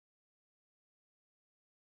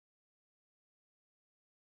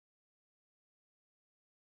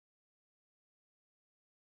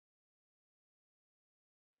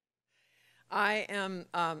I am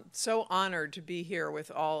so honored to be here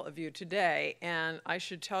with all of you today, and I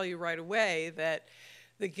should tell you right away that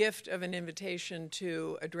the gift of an invitation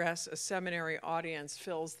to address a seminary audience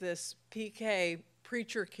fills this PK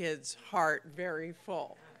preacher kid's heart very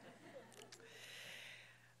full.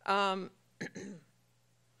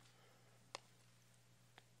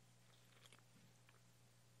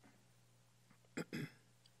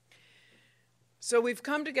 So we've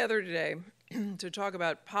come together today to talk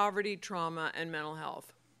about poverty, trauma, and mental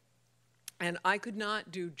health. And I could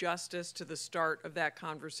not do justice to the start of that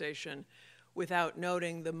conversation without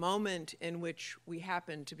noting the moment in which we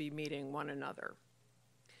happen to be meeting one another.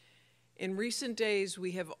 In recent days,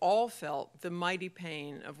 we have all felt the mighty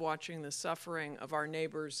pain of watching the suffering of our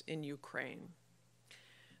neighbors in Ukraine.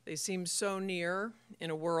 They seem so near in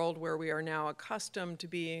a world where we are now accustomed to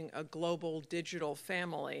being a global digital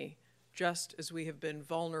family, just as we have been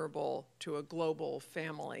vulnerable to a global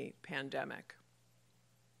family pandemic.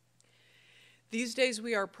 These days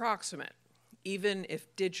we are proximate, even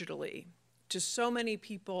if digitally, to so many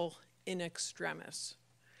people in extremis,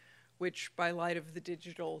 which by light of the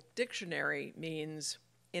digital dictionary means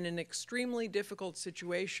in an extremely difficult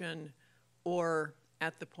situation or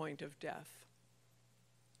at the point of death.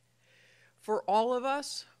 For all of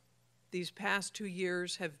us, these past 2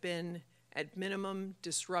 years have been at minimum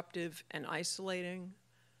disruptive and isolating.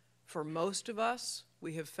 For most of us,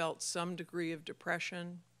 we have felt some degree of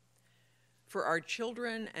depression. For our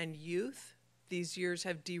children and youth, these years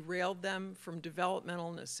have derailed them from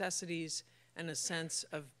developmental necessities and a sense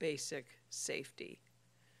of basic safety.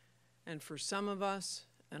 And for some of us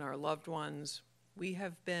and our loved ones, we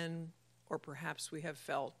have been, or perhaps we have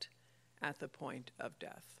felt, at the point of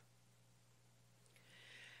death.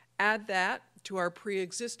 Add that to our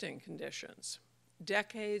pre-existing conditions,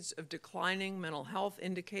 decades of declining mental health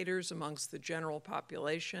indicators amongst the general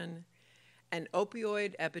population, an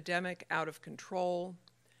opioid epidemic out of control,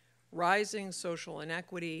 rising social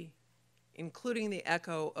inequity, including the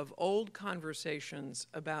echo of old conversations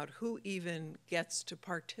about who even gets to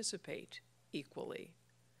participate equally.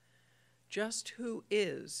 Just who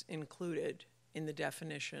is included in the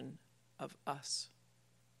definition of us.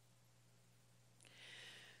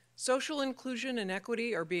 Social inclusion and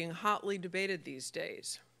equity are being hotly debated these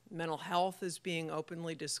days. Mental health is being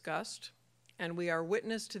openly discussed, and we are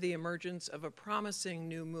witness to the emergence of a promising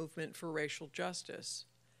new movement for racial justice.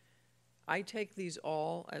 I take these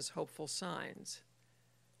all as hopeful signs.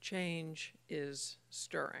 Change is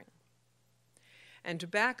stirring. And to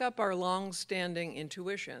back up our long-standing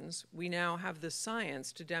intuitions, we now have the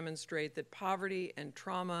science to demonstrate that poverty and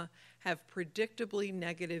trauma have predictably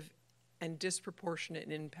negative and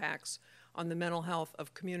disproportionate impacts on the mental health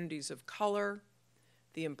of communities of color,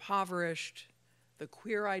 the impoverished, the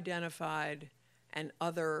queer-identified, and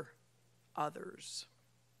others.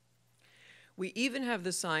 We even have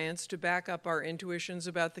the science to back up our intuitions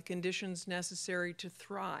about the conditions necessary to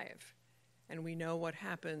thrive, and we know what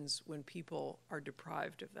happens when people are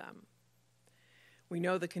deprived of them. We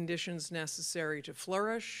know the conditions necessary to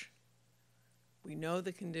flourish. We know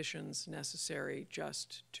the conditions necessary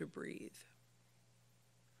just to breathe.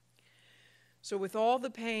 So with all the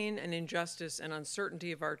pain and injustice and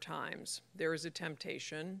uncertainty of our times, there is a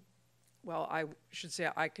temptation, well, I should say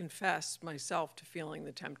I confess myself to feeling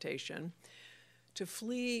the temptation, to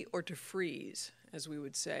flee or to freeze, as we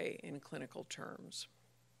would say in clinical terms.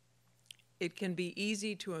 It can be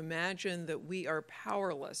easy to imagine that we are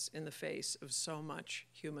powerless in the face of so much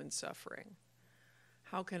human suffering.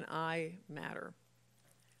 How can I matter?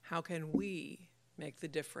 How can we make the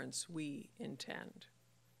difference we intend?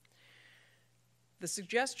 The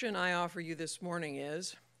suggestion I offer you this morning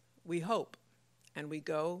is, we hope and we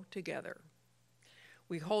go together.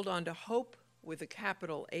 We hold on to hope with a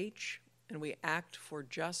capital H, and we act for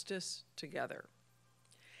justice together.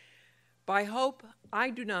 By hope, I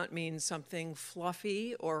do not mean something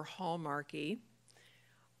fluffy or hallmarky.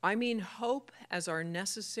 I mean hope as our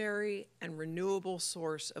necessary and renewable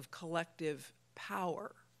source of collective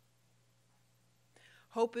power.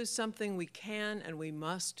 Hope is something we can and we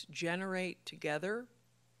must generate together,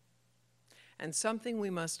 and something we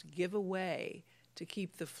must give away to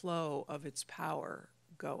keep the flow of its power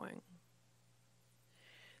going.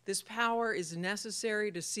 This power is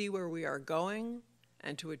necessary to see where we are going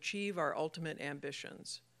and to achieve our ultimate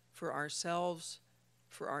ambitions for ourselves,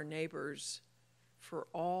 for our neighbors, for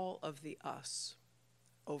all of the us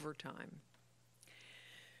over time.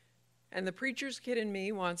 And the preacher's kid in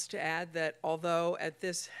me wants to add that although at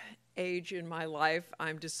this age in my life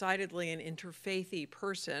I'm decidedly an interfaithy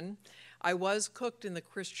person, I was cooked in the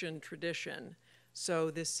Christian tradition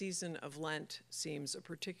So this season of Lent seems a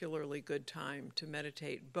particularly good time to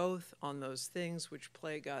meditate both on those things which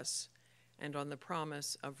plague us and on the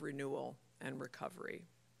promise of renewal and recovery.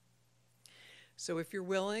 So if you're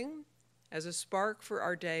willing, as a spark for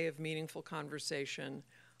our day of meaningful conversation,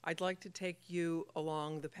 I'd like to take you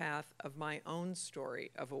along the path of my own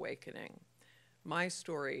story of awakening, my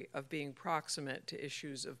story of being proximate to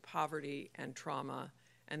issues of poverty and trauma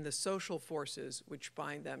and the social forces which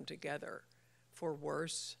bind them together, for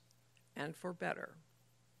worse and for better.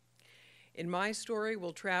 In my story,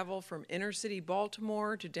 we'll travel from inner city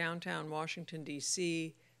Baltimore to downtown Washington,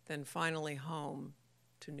 D.C., then finally home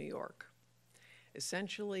to New York.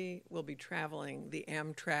 Essentially, we'll be traveling the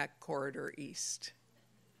Amtrak corridor east.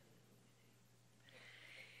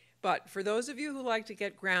 But for those of you who like to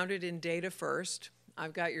get grounded in data first,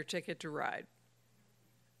 I've got your ticket to ride.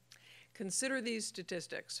 Consider these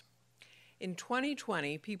statistics. In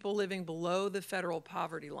 2020, people living below the federal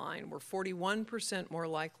poverty line were 41% more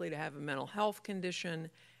likely to have a mental health condition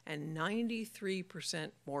and 93%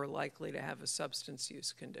 more likely to have a substance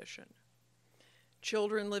use condition.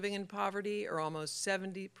 Children living in poverty are almost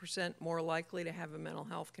 70% more likely to have a mental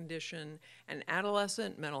health condition, and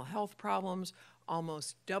adolescent mental health problems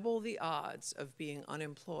almost double the odds of being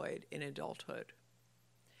unemployed in adulthood.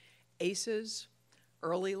 ACEs,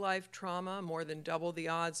 early life trauma, more than double the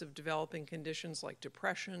odds of developing conditions like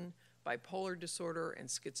depression, bipolar disorder, and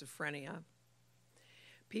schizophrenia.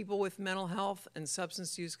 People with mental health and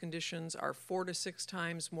substance use conditions are 4 to 6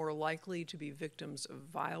 times more likely to be victims of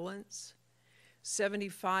violence.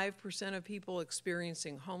 75% of people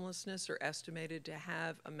experiencing homelessness are estimated to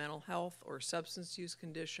have a mental health or substance use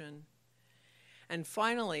condition. And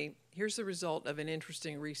finally, here's the result of an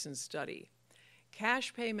interesting recent study.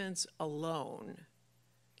 Cash payments alone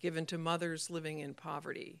given to mothers living in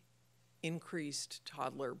poverty increased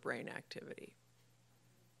toddler brain activity.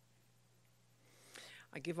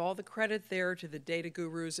 I give all the credit there to the data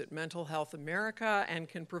gurus at Mental Health America and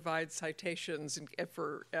can provide citations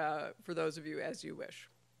for those of you as you wish.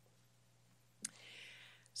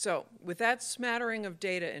 So with that smattering of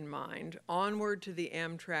data in mind, onward to the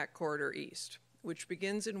Amtrak Corridor East, which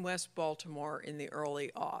begins in West Baltimore in the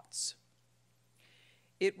early aughts.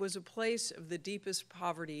 It was a place of the deepest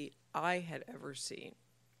poverty I had ever seen.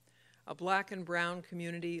 A black and brown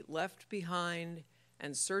community left behind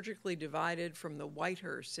and surgically divided from the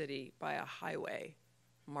whiter city by a highway,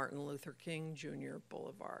 Martin Luther King Jr.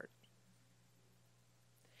 Boulevard.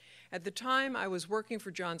 At the time, I was working for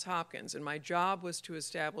Johns Hopkins, and my job was to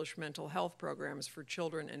establish mental health programs for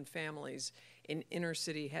children and families in inner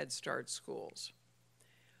city Head Start schools.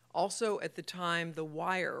 Also at the time, The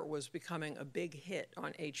Wire was becoming a big hit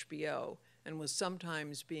on HBO and was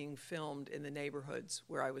sometimes being filmed in the neighborhoods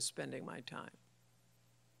where I was spending my time.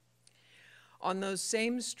 On those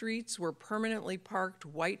same streets were permanently parked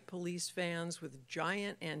white police vans with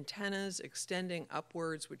giant antennas extending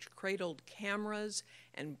upwards, which cradled cameras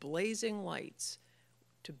and blazing lights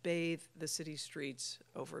to bathe the city streets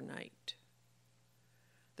overnight.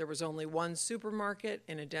 There was only one supermarket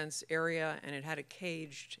in a dense area, and it had a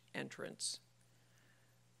caged entrance.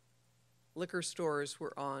 Liquor stores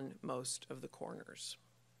were on most of the corners.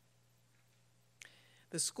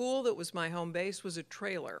 The school that was my home base was a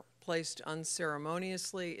trailer placed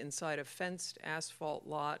unceremoniously inside a fenced asphalt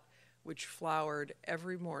lot which flowered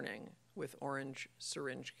every morning with orange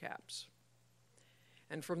syringe caps.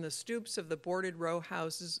 And from the stoops of the boarded row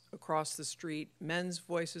houses across the street, men's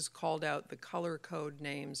voices called out the color code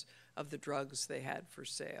names of the drugs they had for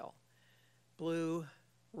sale. Blue,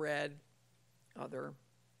 red, other.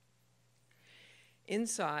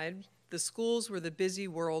 Inside, the schools were the busy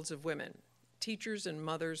worlds of women, teachers and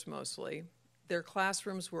mothers mostly. Their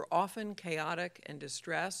classrooms were often chaotic and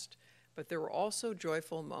distressed, but there were also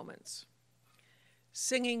joyful moments.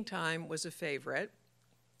 Singing time was a favorite,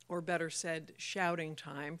 or better said, shouting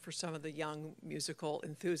time for some of the young musical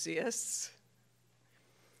enthusiasts.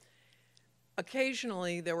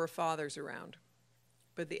 Occasionally, there were fathers around,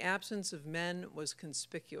 but the absence of men was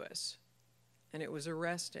conspicuous, and it was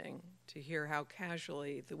arresting to hear how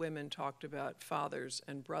casually the women talked about fathers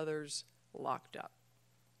and brothers locked up.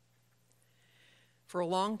 For a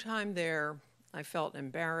long time there, I felt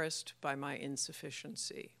embarrassed by my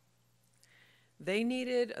insufficiency. They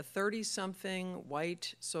needed a 30-something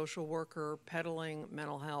white social worker peddling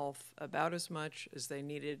mental health about as much as they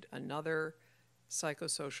needed another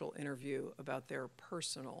psychosocial interview about their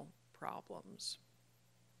personal problems.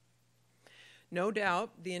 No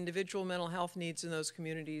doubt, the individual mental health needs in those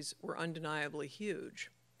communities were undeniably huge,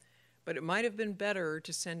 but it might have been better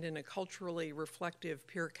to send in a culturally reflective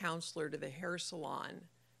peer counselor to the hair salon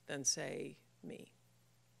than, say, me.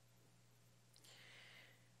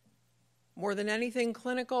 More than anything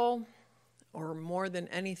clinical, or more than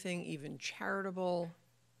anything even charitable,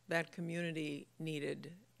 that community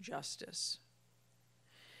needed justice.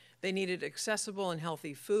 They needed accessible and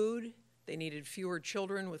healthy food. They needed fewer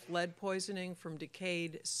children with lead poisoning from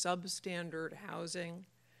decayed substandard housing.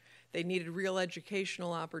 They needed real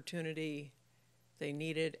educational opportunity. They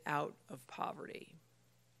needed out of poverty.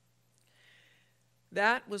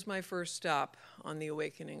 That was my first stop on the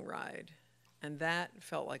awakening ride, and that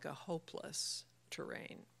felt like a hopeless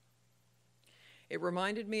terrain. It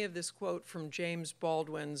reminded me of this quote from James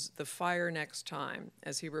Baldwin's The Fire Next Time,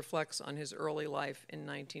 as he reflects on his early life in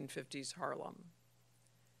 1950s Harlem.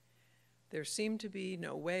 There seemed to be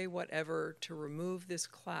no way whatever to remove this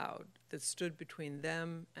cloud that stood between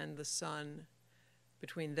them and the sun,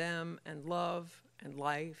 between them and love and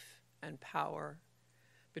life and power,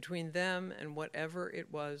 between them and whatever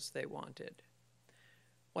it was they wanted.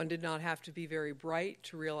 One did not have to be very bright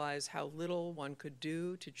to realize how little one could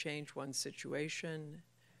do to change one's situation.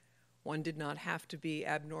 One did not have to be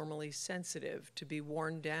abnormally sensitive to be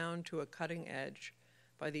worn down to a cutting edge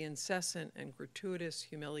by the incessant and gratuitous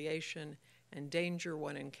humiliation and danger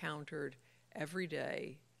one encountered every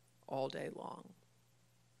day, all day long.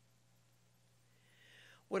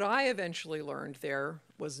 What I eventually learned there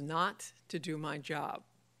was not to do my job.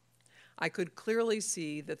 I could clearly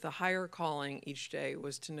see that the higher calling each day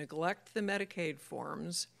was to neglect the Medicaid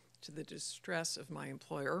forms, to the distress of my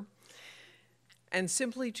employer, and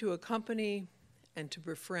simply to accompany and to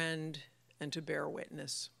befriend and to bear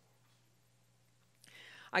witness.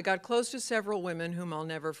 I got close to several women whom I'll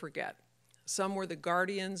never forget. Some were the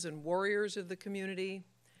guardians and warriors of the community,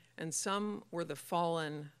 and some were the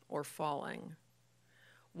fallen or falling.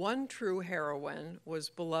 One true heroine was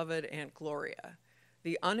beloved Aunt Gloria,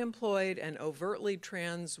 the unemployed and overtly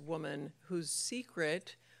trans woman whose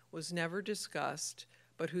secret was never discussed,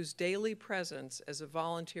 but whose daily presence as a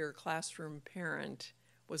volunteer classroom parent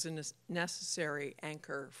was a necessary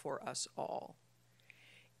anchor for us all.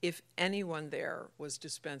 If anyone there was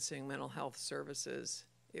dispensing mental health services,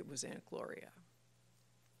 it was Aunt Gloria.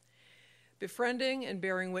 Befriending and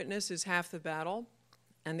bearing witness is half the battle,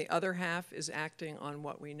 and the other half is acting on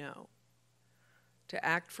what we know. To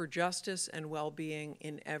act for justice and well-being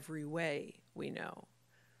in every way we know,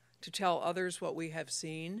 to tell others what we have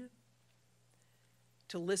seen,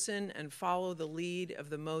 to listen and follow the lead of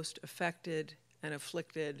the most affected and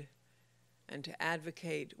afflicted, and to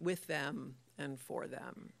advocate with them and for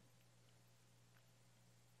them.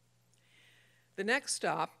 The next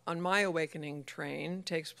stop on my awakening train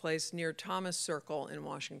takes place near Thomas Circle in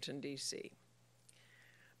Washington, D.C.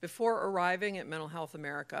 Before arriving at Mental Health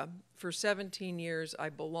America, for 17 years I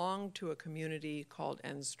belonged to a community called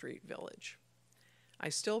N Street Village. I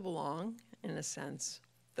still belong, in a sense,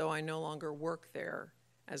 though I no longer work there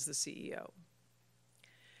as the CEO.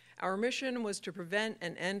 Our mission was to prevent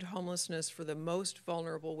and end homelessness for the most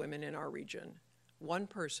vulnerable women in our region, one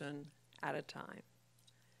person at a time.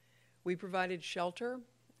 We provided shelter,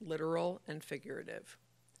 literal and figurative.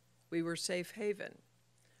 We were safe haven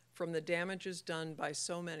from the damages done by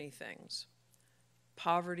so many things: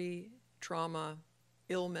 poverty, trauma,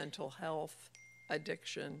 ill mental health,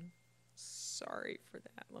 addiction. Sorry for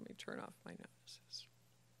that. Let me turn off my notices.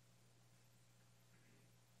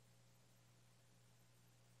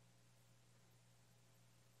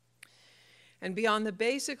 And beyond the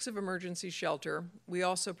basics of emergency shelter, we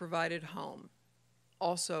also provided home,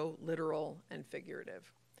 also literal and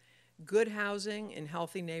figurative, good housing in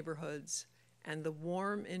healthy neighborhoods, and the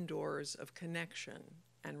warm indoors of connection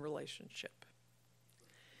and relationship.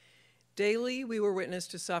 Daily, we were witness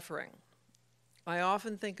to suffering. I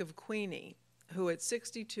often think of Queenie, who at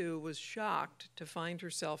 62 was shocked to find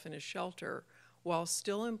herself in a shelter while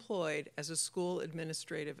still employed as a school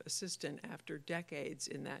administrative assistant after decades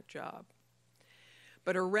in that job.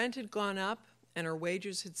 But her rent had gone up and her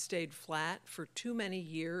wages had stayed flat for too many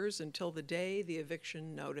years until the day the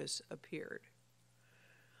eviction notice appeared.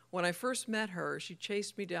 When I first met her, she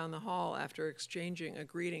chased me down the hall after exchanging a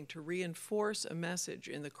greeting to reinforce a message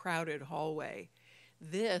in the crowded hallway.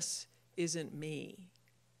 "This isn't me,"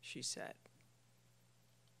 she said.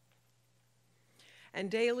 And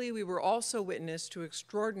daily, we were also witness to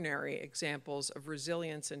extraordinary examples of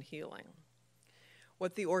resilience and healing.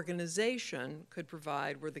 What the organization could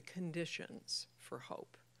provide were the conditions for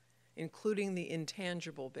hope, including the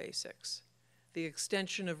intangible basics, the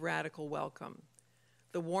extension of radical welcome,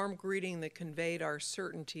 the warm greeting that conveyed our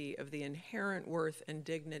certainty of the inherent worth and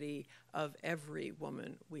dignity of every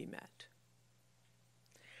woman we met.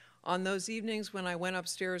 On those evenings when I went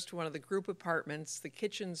upstairs to one of the group apartments, the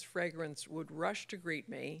kitchen's fragrance would rush to greet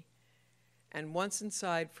me, and once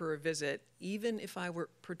inside for a visit, even if I were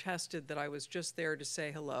protested that I was just there to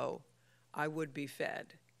say hello, I would be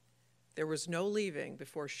fed. There was no leaving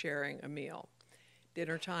before sharing a meal.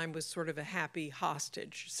 Dinner time was sort of a happy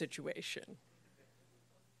hostage situation.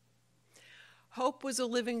 Hope was a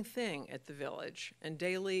living thing at the Village, and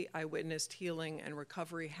daily I witnessed healing and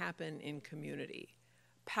recovery happen in community,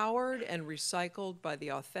 powered and recycled by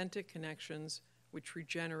the authentic connections which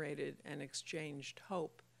regenerated and exchanged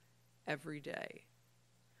hope every day.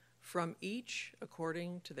 From each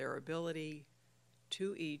according to their ability,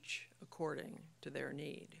 to each according to their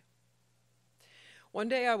need. One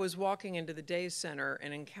day I was walking into the day center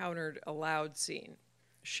and encountered a loud scene.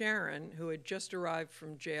 Sharon, who had just arrived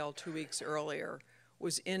from jail 2 weeks earlier,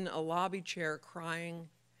 was in a lobby chair crying,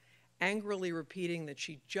 angrily repeating that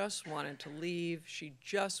she just wanted to leave, she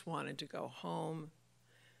just wanted to go home.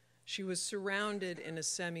 She was surrounded in a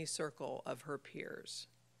semicircle of her peers.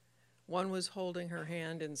 One was holding her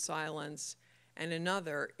hand in silence, and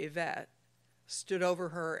another, Yvette, stood over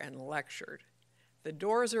her and lectured. "The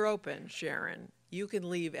doors are open, Sharon. You can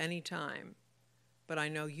leave any time, but I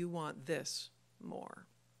know you want this more."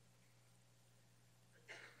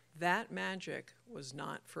 That magic was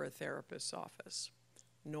not for a therapist's office,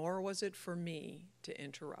 nor was it for me to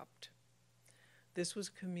interrupt. This was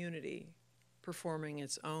community performing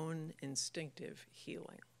its own instinctive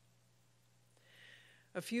healing.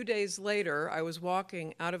 A few days later, I was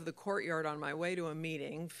walking out of the courtyard on my way to a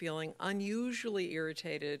meeting, feeling unusually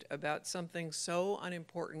irritated about something so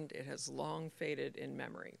unimportant it has long faded in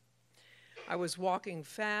memory. I was walking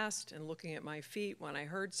fast and looking at my feet when I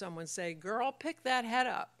heard someone say, "Girl, pick that head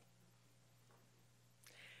up."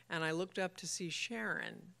 And I looked up to see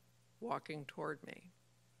Sharon walking toward me.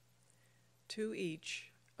 To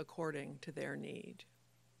each according to their need.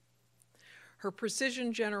 Her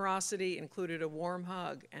precision generosity included a warm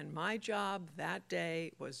hug, and my job that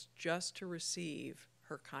day was just to receive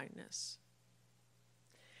her kindness.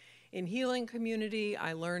 In healing community,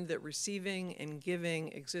 I learned that receiving and giving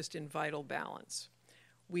exist in vital balance.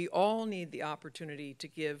 We all need the opportunity to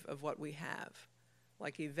give of what we have,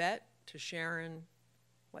 like Yvette to Sharon,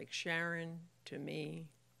 like Sharon to me.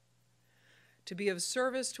 To be of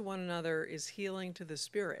service to one another is healing to the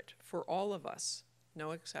spirit for all of us,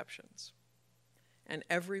 no exceptions. And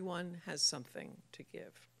everyone has something to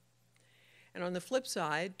give. And on the flip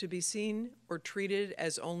side, to be seen or treated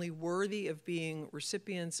as only worthy of being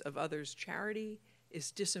recipients of others' charity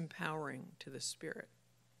is disempowering to the spirit.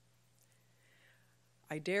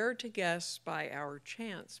 I dare to guess by our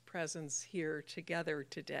chance presence here together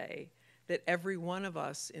today that every one of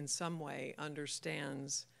us in some way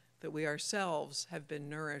understands that we ourselves have been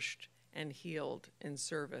nourished and healed in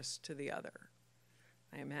service to the other.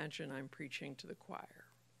 I imagine I'm preaching to the choir.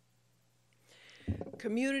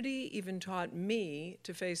 Community even taught me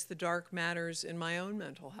to face the dark matters in my own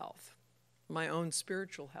mental health, my own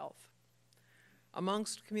spiritual health.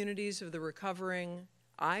 Amongst communities of the recovering,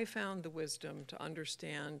 I found the wisdom to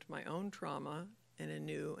understand my own trauma in a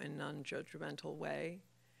new and non-judgmental way,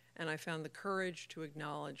 and I found the courage to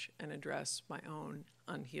acknowledge and address my own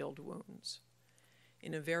unhealed wounds.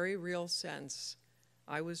 In a very real sense,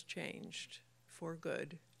 I was changed for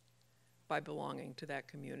good by belonging to that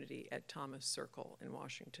community at Thomas Circle in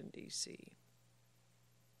Washington, D.C.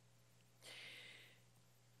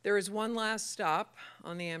 There is one last stop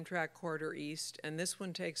on the Amtrak Corridor East, and this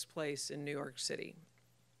one takes place in New York City.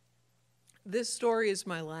 This story is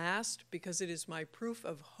my last because it is my proof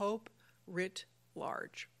of hope writ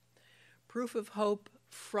large. Proof of hope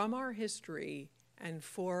from our history and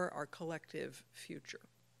for our collective future.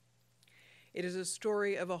 It is a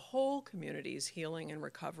story of a whole community's healing and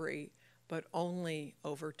recovery, but only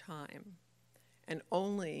over time, and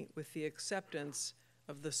only with the acceptance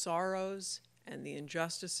of the sorrows and the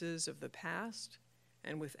injustices of the past,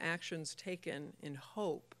 and with actions taken in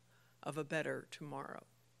hope of a better tomorrow.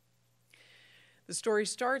 The story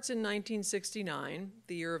starts in 1969,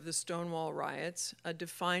 the year of the Stonewall riots, a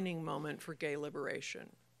defining moment for gay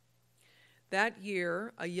liberation. That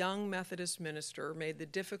year, a young Methodist minister made the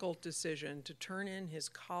difficult decision to turn in his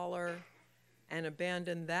collar and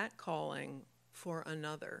abandon that calling for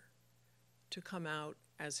another, to come out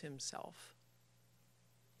as himself.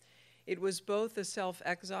 It was both a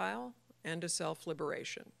self-exile and a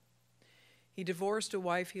self-liberation. He divorced a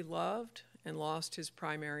wife he loved and lost his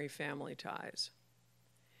primary family ties.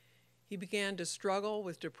 He began to struggle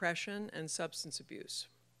with depression and substance abuse.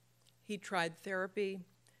 He tried therapy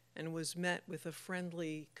and was met with a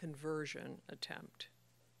friendly conversion attempt.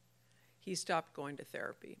 he stopped going to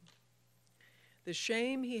therapy. The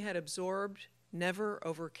shame he had absorbed never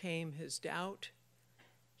overcame his doubt.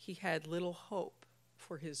 He had little hope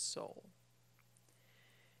for his soul.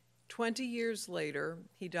 20 years later,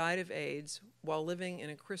 he died of AIDS while living in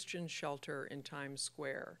a Christian shelter in Times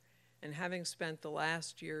Square and having spent the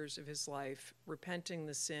last years of his life repenting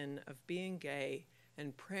the sin of being gay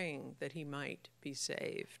and praying that he might be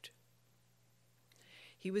saved.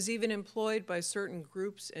 He was even employed by certain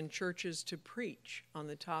groups and churches to preach on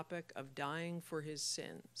the topic of dying for his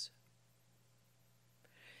sins.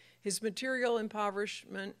 His material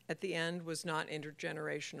impoverishment at the end was not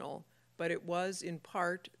intergenerational, but it was in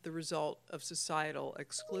part the result of societal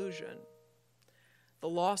exclusion. The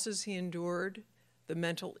losses he endured, the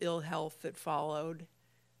mental ill health that followed,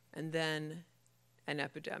 and then an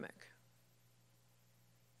epidemic.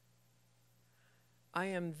 I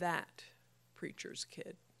am that preacher's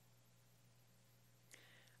kid.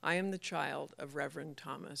 I am the child of Reverend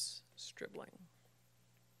Thomas Stribling.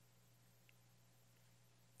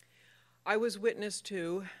 I was witness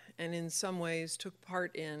to, and in some ways took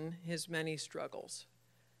part in, his many struggles: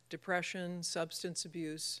 depression, substance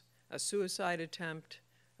abuse, a suicide attempt,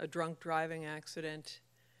 a drunk driving accident,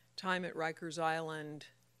 time at Rikers Island,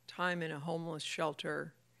 time in a homeless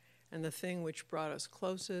shelter, and the thing which brought us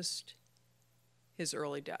closest, his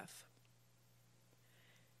early death.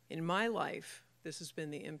 In my life, this has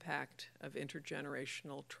been the impact of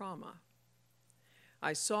intergenerational trauma.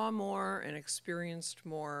 I saw more and experienced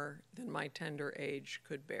more than my tender age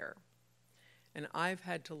could bear, and I've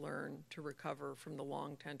had to learn to recover from the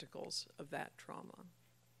long tentacles of that trauma.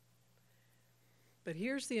 But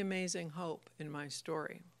here's the amazing hope in my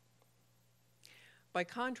story. By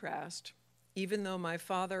contrast, even though my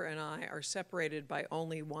father and I are separated by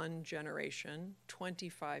only one generation,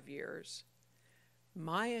 25 years,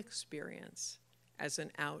 my experience as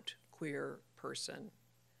an out queer person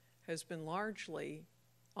has been largely,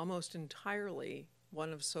 almost entirely,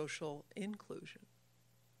 one of social inclusion.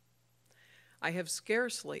 I have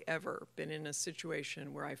scarcely ever been in a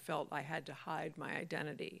situation where I felt I had to hide my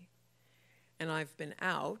identity. And I've been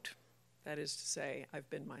out, that is to say, I've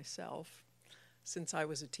been myself, since I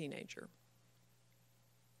was a teenager.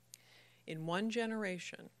 In one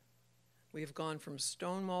generation, we have gone from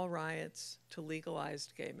Stonewall riots to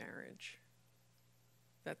legalized gay marriage.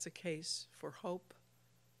 That's a case for hope.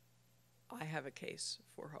 I have a case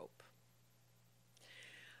for hope.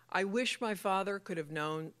 I wish my father could have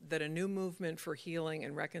known that a new movement for healing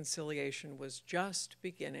and reconciliation was just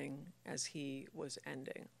beginning as he was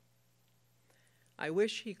ending. I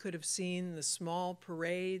wish he could have seen the small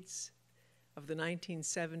parades of the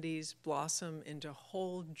 1970s blossom into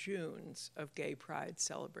whole Junes of gay pride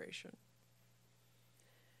celebration.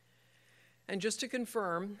 And just to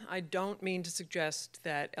confirm, I don't mean to suggest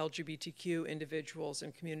that LGBTQ individuals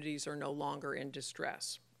and communities are no longer in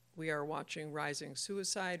distress. We are watching rising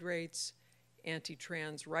suicide rates,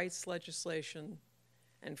 anti-trans rights legislation,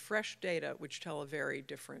 and fresh data which tell a very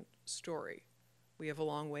different story. We have a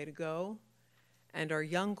long way to go, and our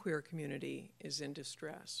young queer community is in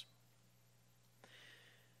distress.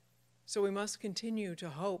 So we must continue to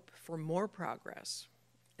hope for more progress,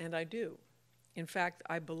 and I do. In fact,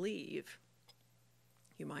 I believe,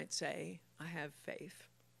 you might say, I have faith.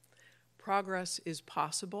 Progress is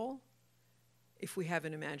possible if we have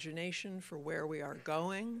an imagination for where we are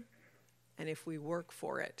going and if we work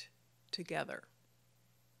for it together.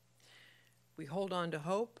 We hold on to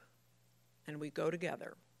hope and we go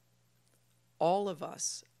together. All of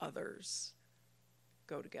us, others,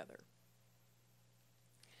 go together.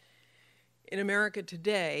 In America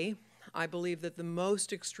today, I believe that the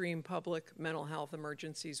most extreme public mental health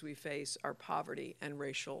emergencies we face are poverty and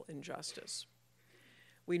racial injustice.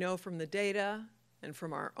 We know from the data and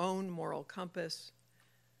from our own moral compass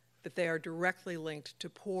that they are directly linked to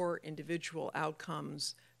poor individual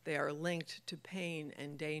outcomes. They are linked to pain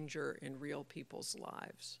and danger in real people's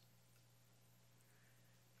lives.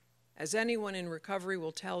 As anyone in recovery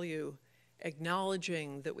will tell you,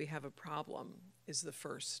 acknowledging that we have a problem is the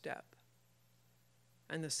first step.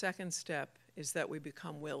 And the second step is that we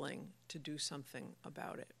become willing to do something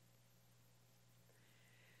about it.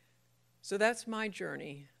 So that's my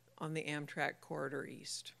journey on the Amtrak Corridor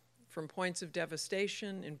East, from points of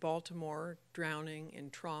devastation in Baltimore, drowning in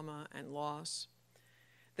trauma and loss,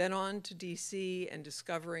 then on to DC and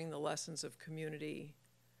discovering the lessons of community,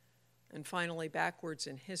 and finally backwards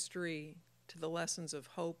in history to the lessons of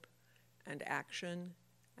hope and action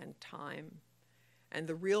and time, and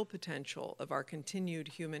the real potential of our continued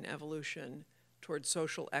human evolution toward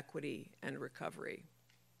social equity and recovery.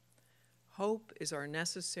 Hope is our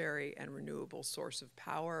necessary and renewable source of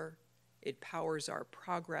power It powers our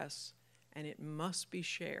progress, and it must be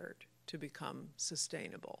shared to become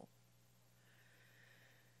sustainable.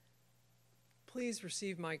 Please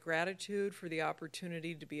receive my gratitude for the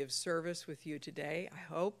opportunity to be of service with you today, I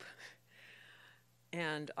hope.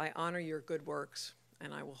 And I honor your good works,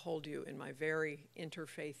 and I will hold you in my very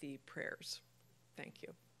interfaithy prayers. Thank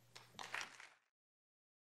you.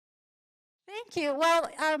 Thank you. Well,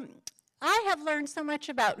 I have learned so much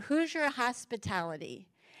about Hoosier hospitality.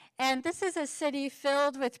 And this is a city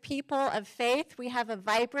filled with people of faith. We have a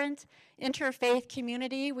vibrant interfaith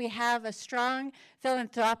community. We have a strong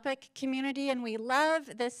philanthropic community, and we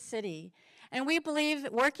love this city. And we believe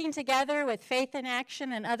working together with Faith in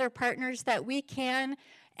Action and other partners that we can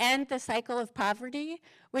end the cycle of poverty,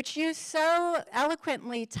 which you so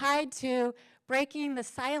eloquently tied to breaking the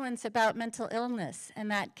silence about mental illness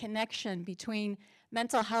and that connection between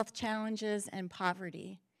mental health challenges and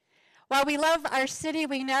poverty. While we love our city,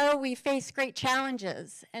 we know we face great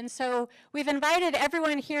challenges. And so we've invited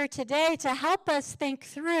everyone here today to help us think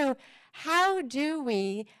through how do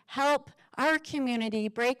we help our community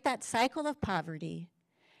break that cycle of poverty.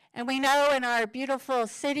 And we know in our beautiful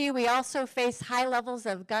city, we also face high levels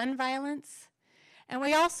of gun violence. And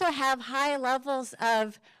we also have high levels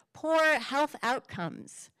of poor health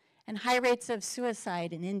outcomes and high rates of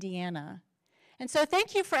suicide in Indiana. And so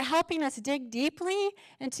thank you for helping us dig deeply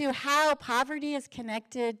into how poverty is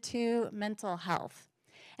connected to mental health.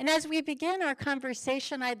 And as we begin our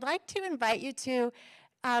conversation, I'd like to invite you to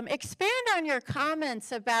expand on your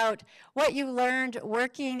comments about what you learned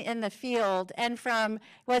working in the field. And from,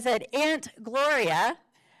 was it Aunt Gloria,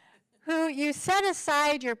 who you set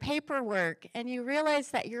aside your paperwork and you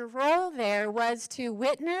realized that your role there was to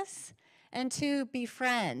witness and to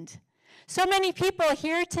befriend. So many people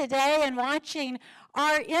here today and watching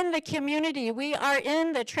are in the community. We are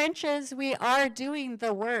in the trenches. We are doing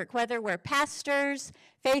the work, whether we're pastors,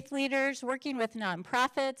 faith leaders, working with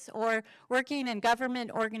nonprofits, or working in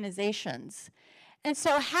government organizations. And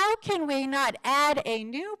so how can we not add a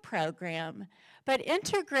new program, but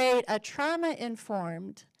integrate a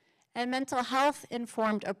trauma-informed and mental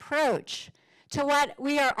health-informed approach to what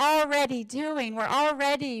we are already doing? We're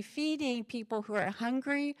already feeding people who are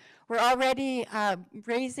hungry. We're already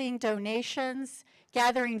raising donations,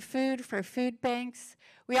 gathering food for food banks.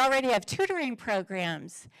 We already have tutoring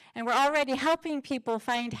programs, and we're already helping people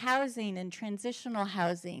find housing and transitional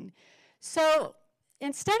housing. So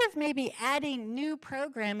instead of maybe adding new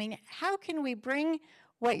programming, how can we bring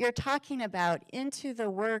what you're talking about into the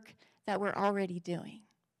work that we're already doing?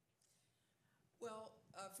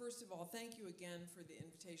 First of all, thank you again for the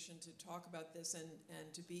invitation to talk about this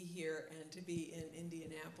and to be here and to be in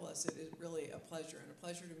Indianapolis. It is really a pleasure, and a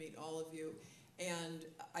pleasure to meet all of you. And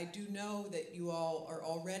I do know that you all are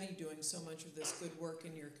already doing so much of this good work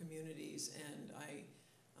in your communities, and I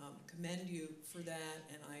commend you for that,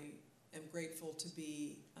 and I am grateful to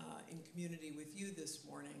be in community with you this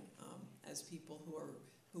morning as people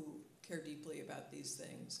who care deeply about these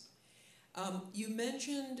things. You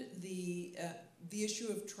mentioned the issue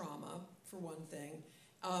of trauma, for one thing.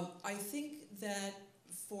 I think that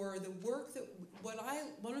for the work that,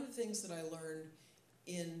 one of the things that I learned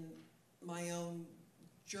in my own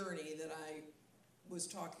journey that I was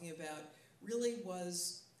talking about really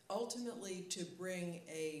was ultimately to bring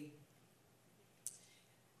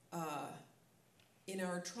in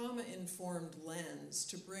our trauma-informed lens,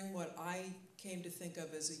 to bring what I came to think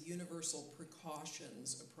of as a universal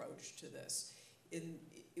precautions approach to this.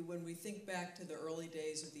 When we think back to the early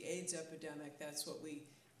days of the AIDS epidemic, that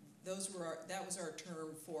was our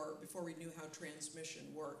term for, before we knew how transmission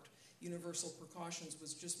worked. Universal precautions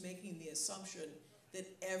was just making the assumption that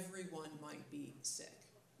everyone might be sick.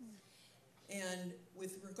 And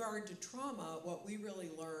with regard to trauma, what we really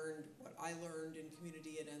learned, what I learned in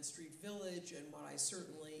community at N Street Village, and what I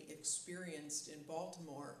certainly experienced in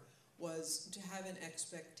Baltimore, was to have an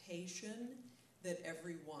expectation that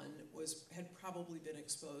everyone had probably been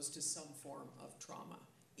exposed to some form of trauma,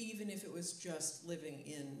 even if it was just living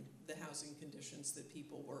in the housing conditions that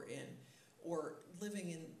people were in, or living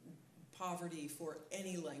in poverty for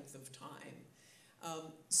any length of time.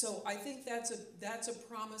 So I think that's a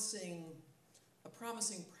promising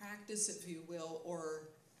practice, if you will, or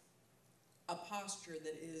a posture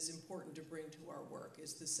that is important to bring to our work,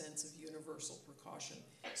 is the sense of universal precaution.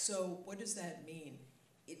 So what does that mean?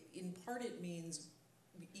 In part it means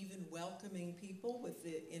even welcoming people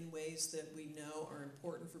in ways that we know are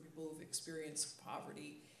important for people who've experienced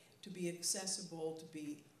poverty, to be accessible, to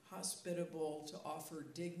be hospitable, to offer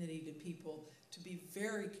dignity to people, to be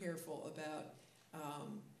very careful about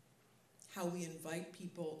how we invite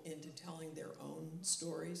people into telling their own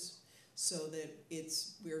stories. so that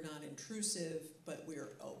we're not intrusive, but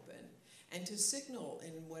we're open. And to signal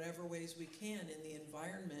in whatever ways we can in the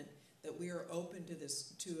environment that we are open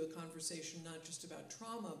to a conversation not just about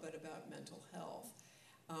trauma, but about mental health.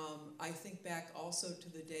 I think back also to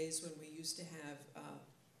the days when we used to have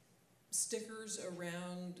stickers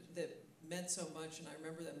around that meant so much, and I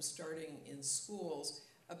remember them starting in schools,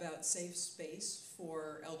 about safe space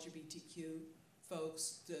for LGBTQ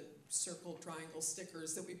folks, the circle, triangle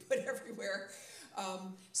stickers that we put everywhere.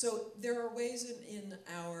 So there are ways in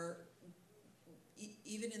our,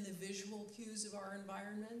 even in the visual cues of our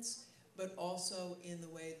environments, but also in the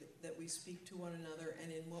way that we speak to one another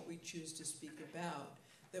and in what we choose to speak about,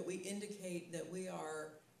 that we indicate that we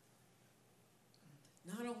are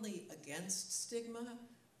not only against stigma,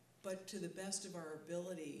 but to the best of our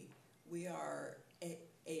ability, we are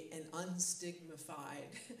an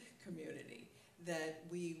unstigmatized community, that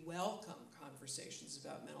we welcome conversations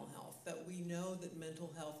about mental health, that we know that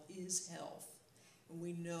mental health is health, and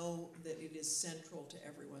we know that it is central to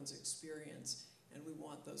everyone's experience, and we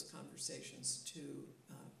want those conversations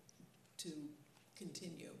to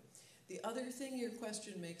continue. The other thing your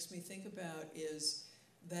question makes me think about is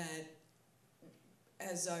that,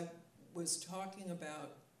 as I was talking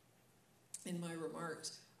about in my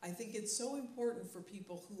remarks, I think it's so important for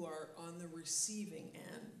people who are on the receiving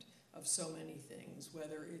end of so many things,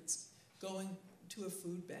 whether it's going to a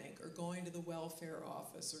food bank or going to the welfare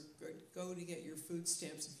office or go to get your food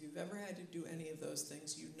stamps. If you've ever had to do any of those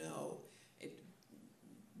things, you know it.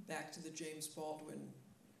 Back to the James Baldwin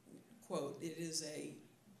quote, it is a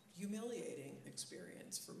humiliating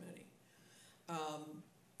experience for many.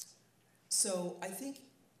 So I think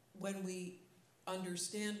when we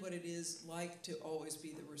understand what it is like to always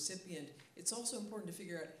be the recipient, it's also important to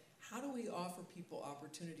figure out, how do we offer people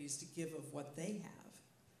opportunities to give of what they have?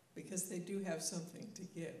 Because they do have something to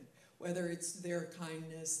give, whether it's their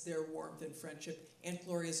kindness, their warmth and friendship. Aunt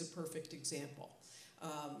Gloria is a perfect example.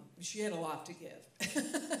 She had a lot to give,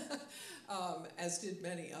 as did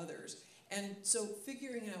many others. And so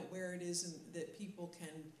figuring out where it is that people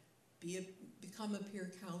can become a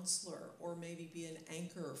peer counselor, or maybe be an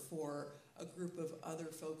anchor for a group of other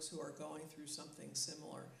folks who are going through something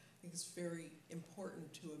similar. I think it's very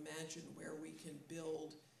important to imagine where we can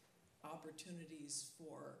build opportunities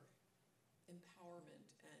for empowerment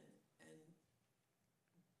and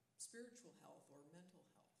spiritual health or mental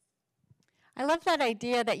health. I love that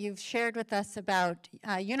idea that you've shared with us about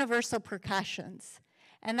universal precautions,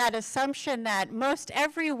 and that assumption that most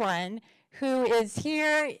everyone who is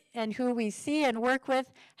here and who we see and work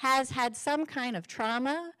with has had some kind of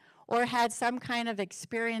trauma or had some kind of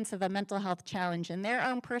experience of a mental health challenge in their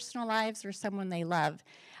own personal lives or someone they love.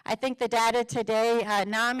 I think the data today,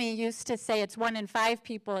 NAMI used to say it's 1 in 5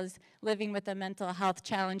 people is living with a mental health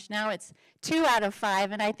challenge. Now it's 2 out of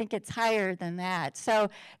 5, and I think it's higher than that. So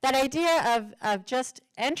that idea of just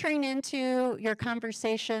entering into your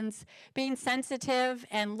conversations, being sensitive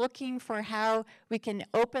and looking for how we can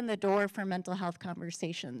open the door for mental health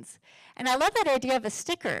conversations. And I love that idea of a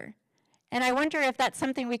sticker. And I wonder if that's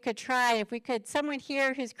something we could try, if we could, someone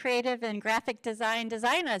here who's creative in graphic design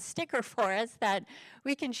a sticker for us that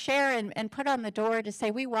we can share and put on the door to say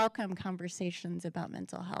we welcome conversations about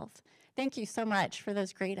mental health. Thank you so much for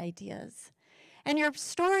those great ideas. And your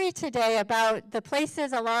story today about the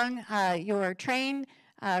places along your train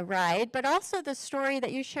ride, but also the story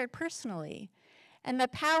that you shared personally, and the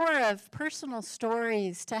power of personal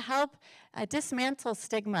stories to help dismantle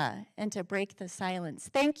stigma and to break the silence.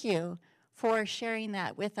 Thank you for sharing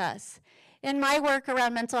that with us. In my work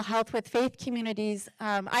around mental health with faith communities,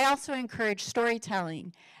 I also encourage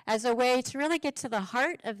storytelling as a way to really get to the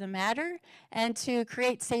heart of the matter and to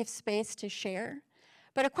create safe space to share.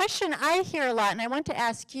 But a question I hear a lot, and I want to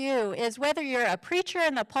ask you, is whether you're a preacher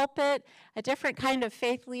in the pulpit, a different kind of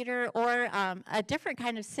faith leader, or a different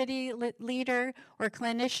kind of city leader or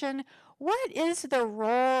clinician, what is the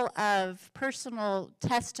role of personal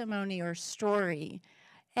testimony or story?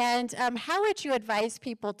 And how would you advise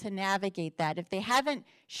people to navigate that if they haven't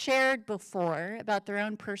shared before about their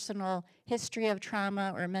own personal history of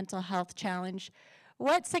trauma or mental health challenge?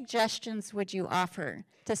 What suggestions would you offer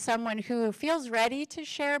to someone who feels ready to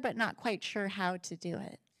share but not quite sure how to do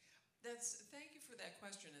it? Thank you for that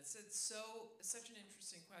question. It's such an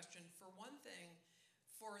interesting question. For one thing,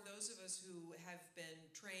 for those of us who have been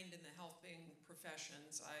trained in the helping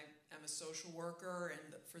professions, I am a social worker,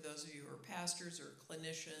 and for those of you who are pastors or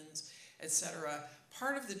clinicians, etc.,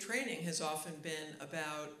 part of the training has often been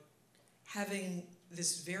about having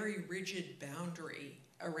this very rigid boundary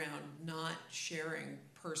around not sharing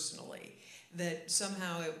personally, that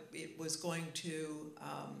somehow it was going to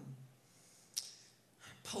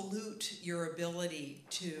pollute your ability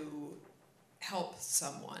to help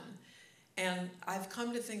someone. And I've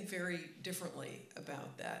come to think very differently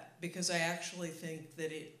about that, because I actually think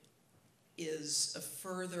that it is a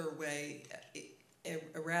further way,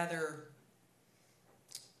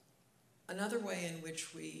 another way in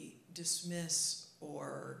which we dismiss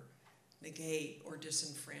or negate or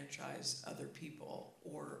disenfranchise other people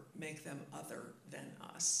or make them other than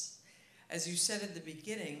us. As you said at the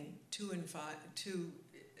beginning,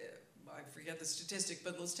 I forget the statistic,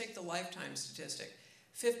 but let's take the lifetime statistic.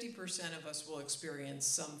 50% of us will experience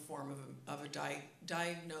some form of a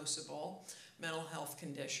diagnosable mental health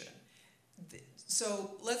condition.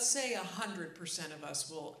 So let's say 100% of us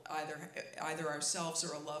will either ourselves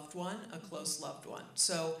or a loved one, a close loved one.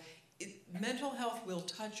 So mental health will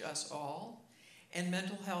touch us all, and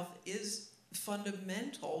mental health is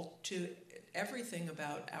fundamental to everything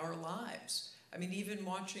about our lives. I mean, even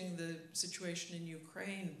watching the situation in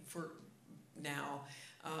Ukraine for now,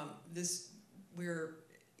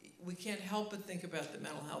 we can't help but think about the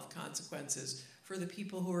mental health consequences for the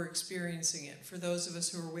people who are experiencing it, for those of us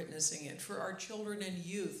who are witnessing it, for our children and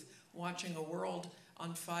youth watching a world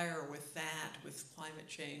on fire with that, with climate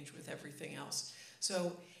change, with everything else.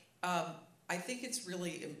 So I think it's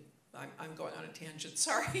really, I'm going on a tangent,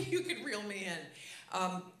 sorry, you could reel me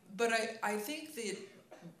in. But I think that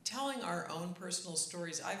telling our own personal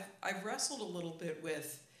stories, I've wrestled a little bit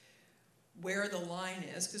with where the line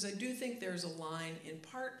is, because I do think there's a line in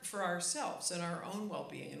part for ourselves and our own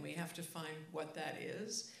well-being, and we have to find what that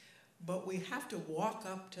is. But we have to walk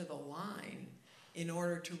up to the line in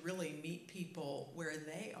order to really meet people where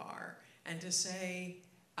they are and to say,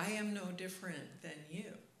 I am no different than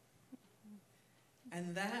you.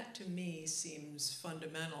 And that, to me, seems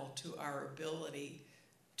fundamental to our ability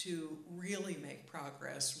to really make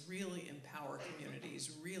progress, really empower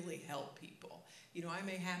communities, really help people. You know, I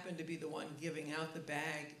may happen to be the one giving out the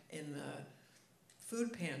bag in the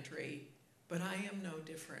food pantry, but I am no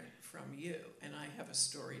different from you, and I have a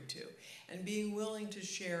story too. And being willing to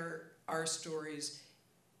share our stories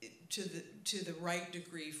to the right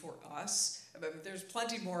degree for us. I mean, there's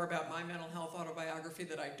plenty more about my mental health autobiography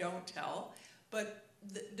that I don't tell, but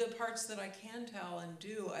the parts that I can tell and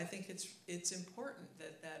do, I think it's important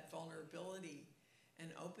that vulnerability and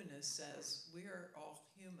openness says we are all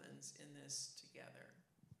humans in this together.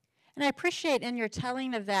 And I appreciate in your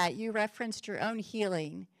telling of that, you referenced your own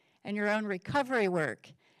healing and your own recovery work.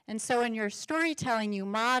 And so in your storytelling, you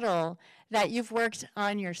model that you've worked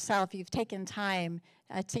on yourself, you've taken time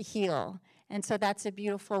to heal. And so that's a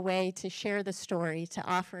beautiful way to share the story, to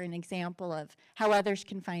offer an example of how others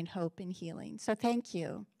can find hope in healing. So thank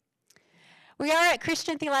you. We are at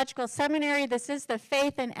Christian Theological Seminary. This is the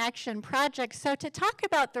Faith in Action Project. So to talk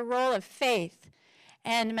about the role of faith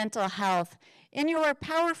and mental health, in your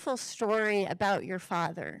powerful story about your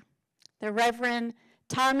father, the Reverend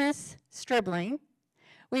Thomas Stribling,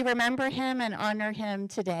 we remember him and honor him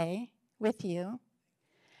today with you.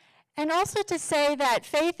 And also to say that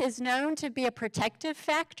faith is known to be a protective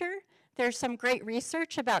factor. There's some great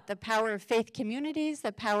research about the power of faith communities,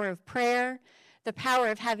 the power of prayer, the power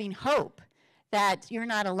of having hope that you're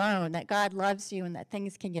not alone, that God loves you and that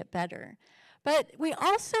things can get better. But we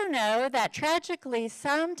also know that tragically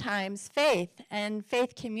sometimes faith and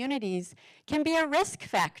faith communities can be a risk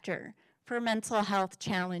factor for mental health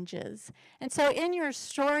challenges. And so in your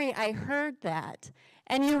story, I heard that.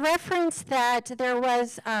 And you referenced that there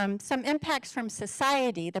was some impacts from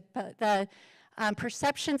society, the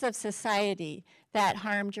perceptions of society that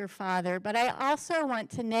harmed your father. But I also want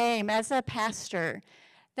to name, as a pastor,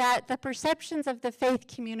 that the perceptions of the faith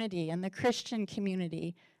community and the Christian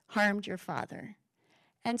community harmed your father.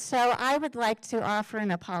 And so I would like to offer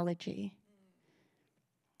an apology.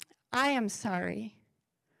 I am sorry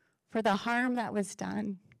for the harm that was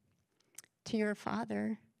done to your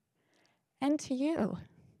father and to you,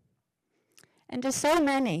 and to so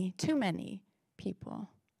many, too many people.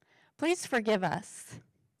 Please forgive us.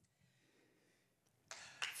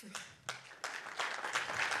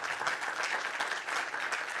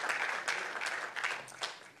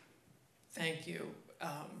 Thank you.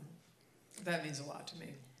 That means a lot to me,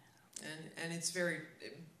 and it's very,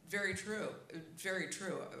 very true. Very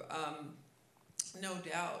true. No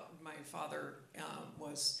doubt, my father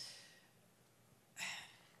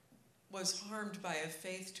was harmed by a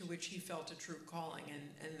faith to which he felt a true calling,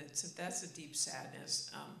 and that's a deep sadness.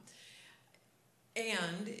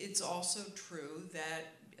 And it's also true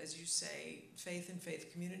that, as you say, faith and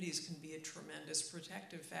faith communities can be a tremendous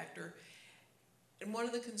protective factor. And one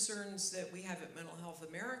of the concerns that we have at Mental Health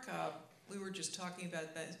America, we were just talking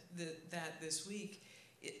about that this week,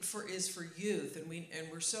 is for youth, and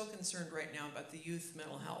we're so concerned right now about the youth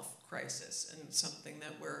mental health crisis, and something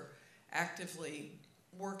that we're actively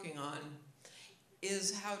working on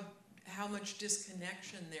is how much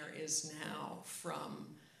disconnection there is now from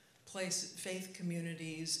faith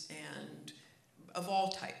communities and of all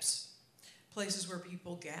types. Places where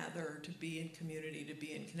people gather to be in community, to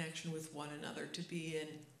be in connection with one another, to be in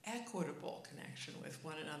equitable connection with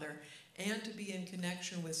one another, and to be in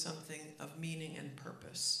connection with something of meaning and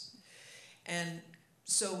purpose. And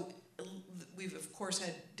so we've, of course,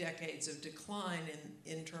 had decades of decline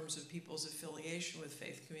in terms of people's affiliation with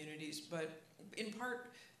faith communities, but in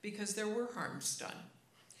part because there were harms done.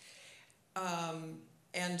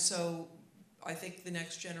 And so I think the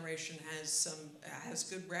next generation has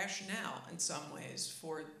good rationale in some ways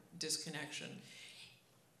for disconnection.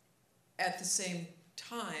 At the same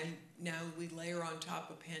time, now we layer on top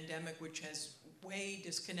a pandemic which has way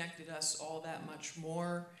disconnected us all that much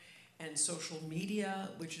more, and social media,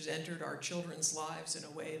 which has entered our children's lives in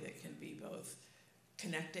a way that can be both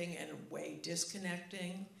connecting and a way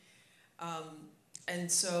disconnecting.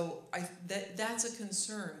 And so that's a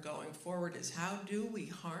concern going forward, is how do we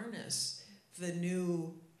harness the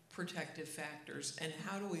new protective factors, and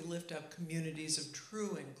how do we lift up communities of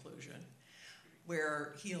true inclusion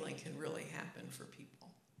where healing can really happen for people?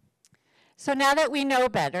 So now that we know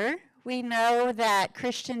better, we know that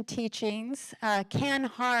Christian teachings can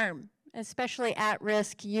harm, especially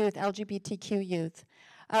at-risk youth, LGBTQ youth.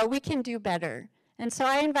 We can do better. And so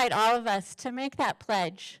I invite all of us to make that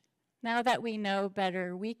pledge. Now that we know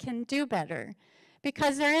better, we can do better,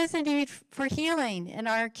 because there is a need for healing in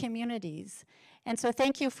our communities. And so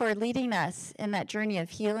thank you for leading us in that journey of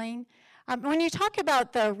healing. When you talk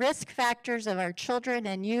about the risk factors of our children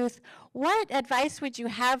and youth, what advice would you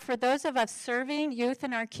have for those of us serving youth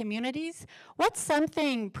in our communities? What's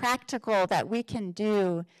something practical that we can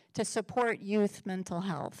do to support youth mental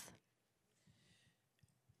health?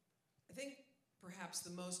 I think perhaps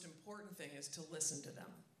the most important thing is to listen to them,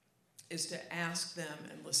 is to ask them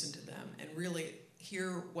and listen to them and really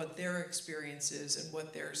hear what their experience is and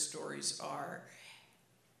what their stories are.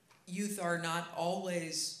 Youth are not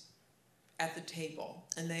always at the table,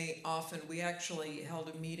 and we actually held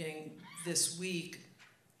a meeting this week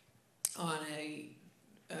on a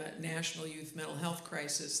national youth mental health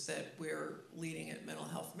crisis that we're leading at Mental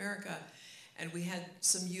Health America, and we had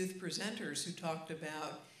some youth presenters who talked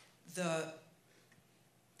about the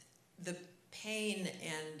pain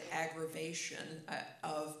and aggravation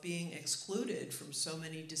of being excluded from so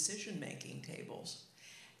many decision-making tables.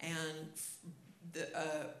 And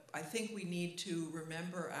I think we need to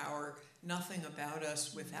remember our nothing about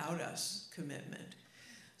us without us commitment.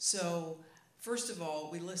 So first of all,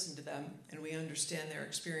 we listen to them and we understand their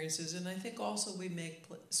experiences, and I think also we make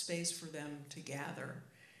space for them to gather,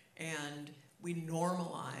 and we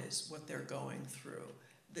normalize what they're going through.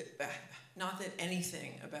 Not that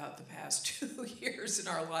anything about the past 2 years in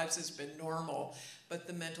our lives has been normal, but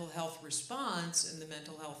the mental health response and the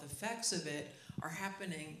mental health effects of it are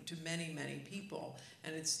happening to many, many people.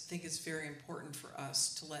 And I think it's very important for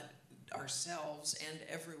us to let ourselves and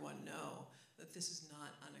everyone know that this is not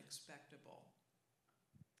unexpectable.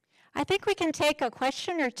 I think we can take a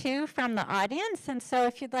question or two from the audience, and so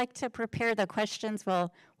if you'd like to prepare the questions,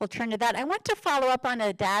 we'll turn to that. I want to follow up on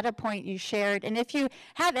a data point you shared, and if you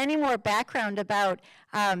have any more background about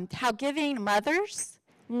how giving mothers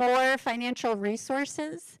more financial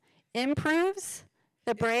resources improves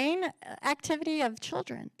the brain activity of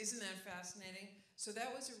children. Isn't that fascinating? So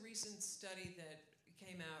that was a recent study that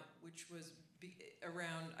came out, which was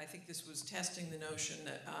around, I think this was testing the notion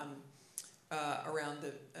that around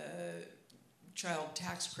the child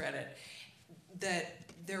tax credit, that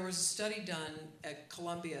there was a study done at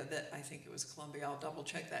Columbia, that I think it was Columbia, I'll double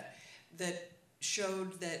check that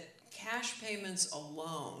showed that cash payments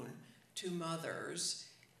alone to mothers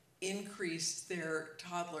increased their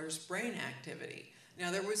toddlers' brain activity.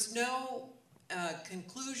 Now, there was no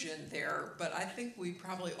conclusion there, but I think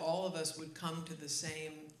probably all of us would come to the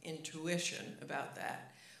same intuition about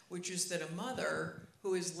that, which is that a mother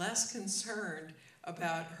who is less concerned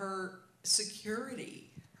about her security,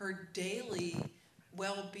 her daily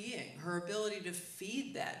well-being, her ability to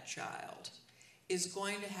feed that child, is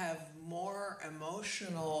going to have more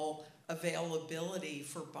emotional availability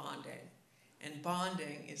for bonding. And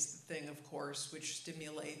bonding is the thing, of course, which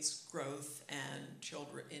stimulates growth and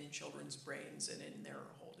in children's brains and in their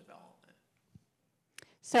whole development.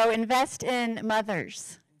 So invest in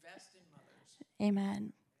mothers. Invest in mothers.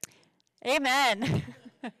 Amen. Amen.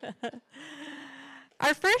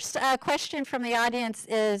 Our first question from the audience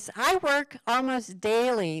is, I work almost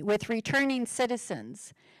daily with returning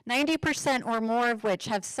citizens, 90% or more of which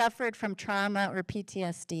have suffered from trauma or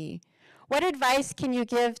PTSD. What advice can you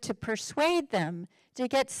give to persuade them to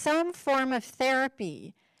get some form of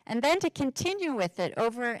therapy and then to continue with it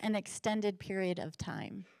over an extended period of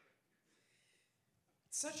time?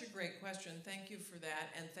 Such a great question. Thank you for that,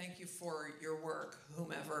 and thank you for your work,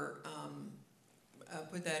 whomever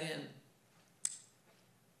put that in.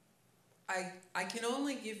 I can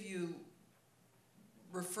only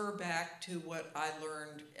refer back to what I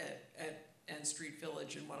learned at N Street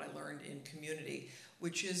Village and what I learned in community,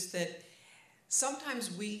 which is that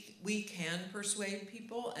sometimes we can persuade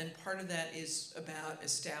people, and part of that is about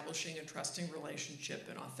establishing a trusting relationship,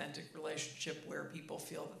 an authentic relationship where people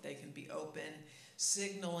feel that they can be open,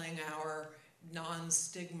 signaling our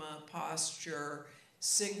non-stigma posture,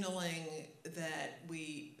 signaling that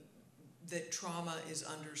trauma is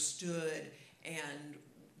understood and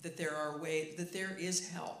that there is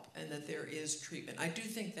help and that there is treatment. I do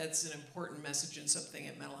think that's an important message and something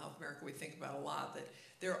at Mental Health America we think about a lot, that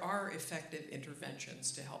there are effective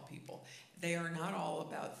interventions to help people. They are not all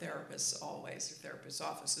about therapists always, or therapists'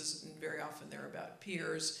 offices, and very often they're about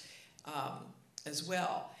peers as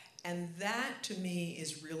well. And that, to me,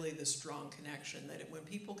 is really the strong connection, that when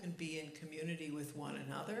people can be in community with one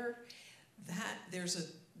another, that there's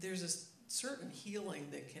a certain healing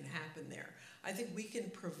that can happen there. I think we can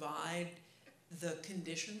provide the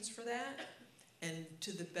conditions for that, and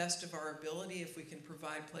to the best of our ability, if we can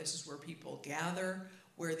provide places where people gather,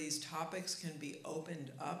 where these topics can be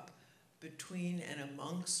opened up between and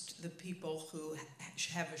amongst the people who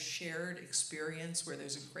have a shared experience, where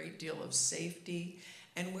there's a great deal of safety,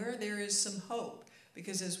 and where there is some hope.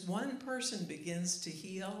 Because as one person begins to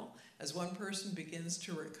heal, as one person begins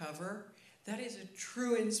to recover, that is a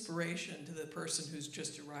true inspiration to the person who's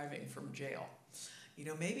just arriving from jail. You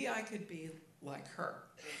know, maybe I could be like her.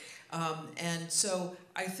 And so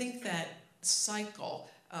I think that cycle,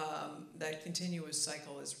 that continuous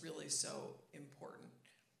cycle, is really so important.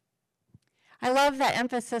 I love that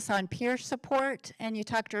emphasis on peer support, and you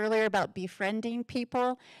talked earlier about befriending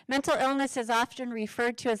people. Mental illness is often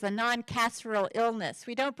referred to as a non-casserole illness.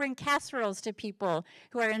 We don't bring casseroles to people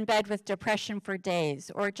who are in bed with depression for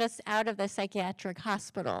days or just out of the psychiatric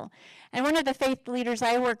hospital. And one of the faith leaders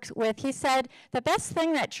I worked with, he said, the best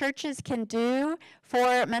thing that churches can do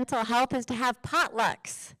for mental health is to have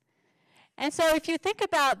potlucks. And so if you think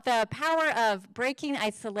about the power of breaking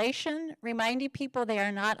isolation, reminding people they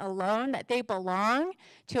are not alone, that they belong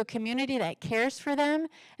to a community that cares for them,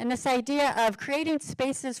 and this idea of creating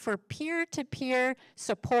spaces for peer-to-peer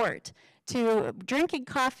support, to drinking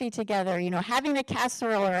coffee together, you know, having a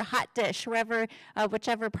casserole or a hot dish, wherever,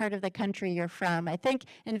 whichever part of the country you're from. I think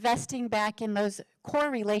investing back in those core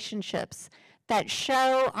relationships that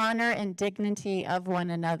show honor and dignity of one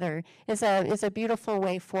another is a beautiful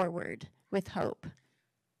way forward with hope.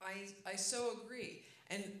 I so agree.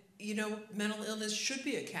 And, you know, mental illness should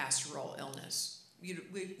be a casserole illness. You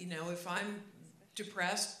know, if I'm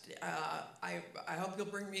depressed, I hope you'll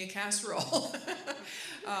bring me a casserole.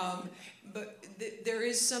 But there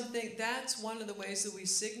is something, that's one of the ways that we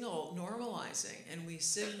signal normalizing, and we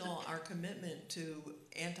signal our commitment to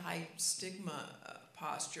anti-stigma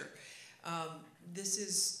posture.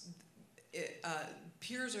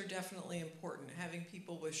 Peers are definitely important, having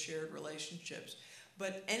people with shared relationships,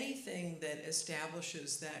 but anything that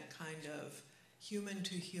establishes that kind of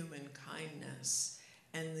human-to-human kindness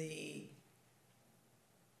and the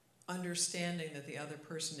understanding that the other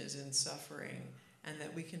person is in suffering and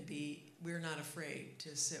that we're not afraid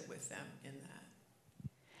to sit with them in that.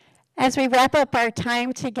 As we wrap up our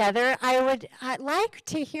time together, I'd like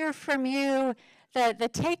to hear from you the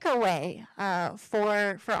takeaway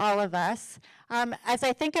for all of us. As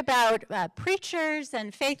I think about preachers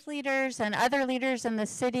and faith leaders and other leaders in the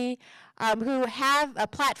city who have a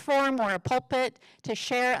platform or a pulpit to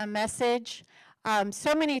share a message,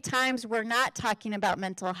 so many times we're not talking about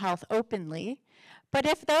mental health openly. But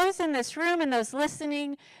if those in this room and those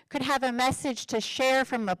listening could have a message to share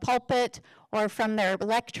from the pulpit or from their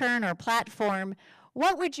lectern or platform,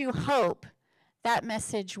 what would you hope that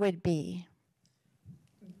message would be?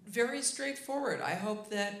 Very straightforward. I hope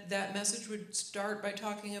that that message would start by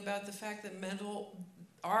talking about the fact that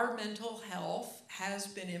our mental health has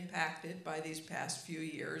been impacted by these past few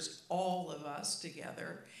years, all of us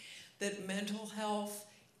together, that mental health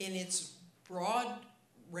in its broad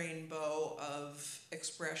rainbow of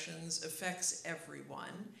expressions affects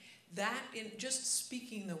everyone. That, in just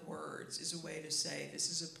speaking the words, is a way to say this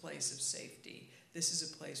is a place of safety. this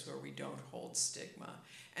is a place where we don't hold stigma.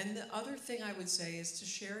 And the other thing I would say is to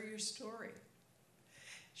share your story.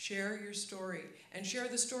 Share your story, and share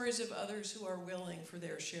the stories of others who are willing for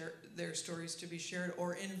their stories to be shared,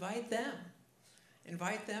 or invite them.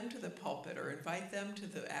 Invite them to the pulpit, or invite them to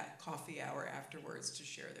the coffee hour afterwards to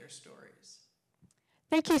share their stories.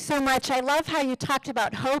 Thank you so much. I love how you talked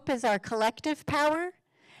about hope as our collective power.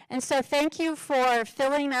 And so thank you for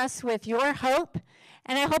filling us with your hope.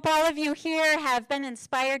 And I hope all of you here have been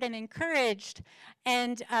inspired and encouraged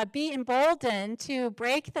and be emboldened to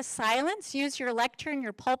break the silence. Use your lectern,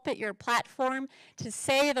 your pulpit, your platform to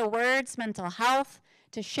say the words mental health,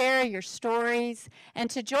 to share your stories, and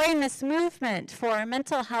to join this movement for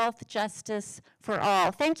mental health justice for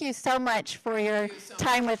all. Thank you so much for your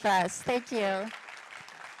time with us. Thank you.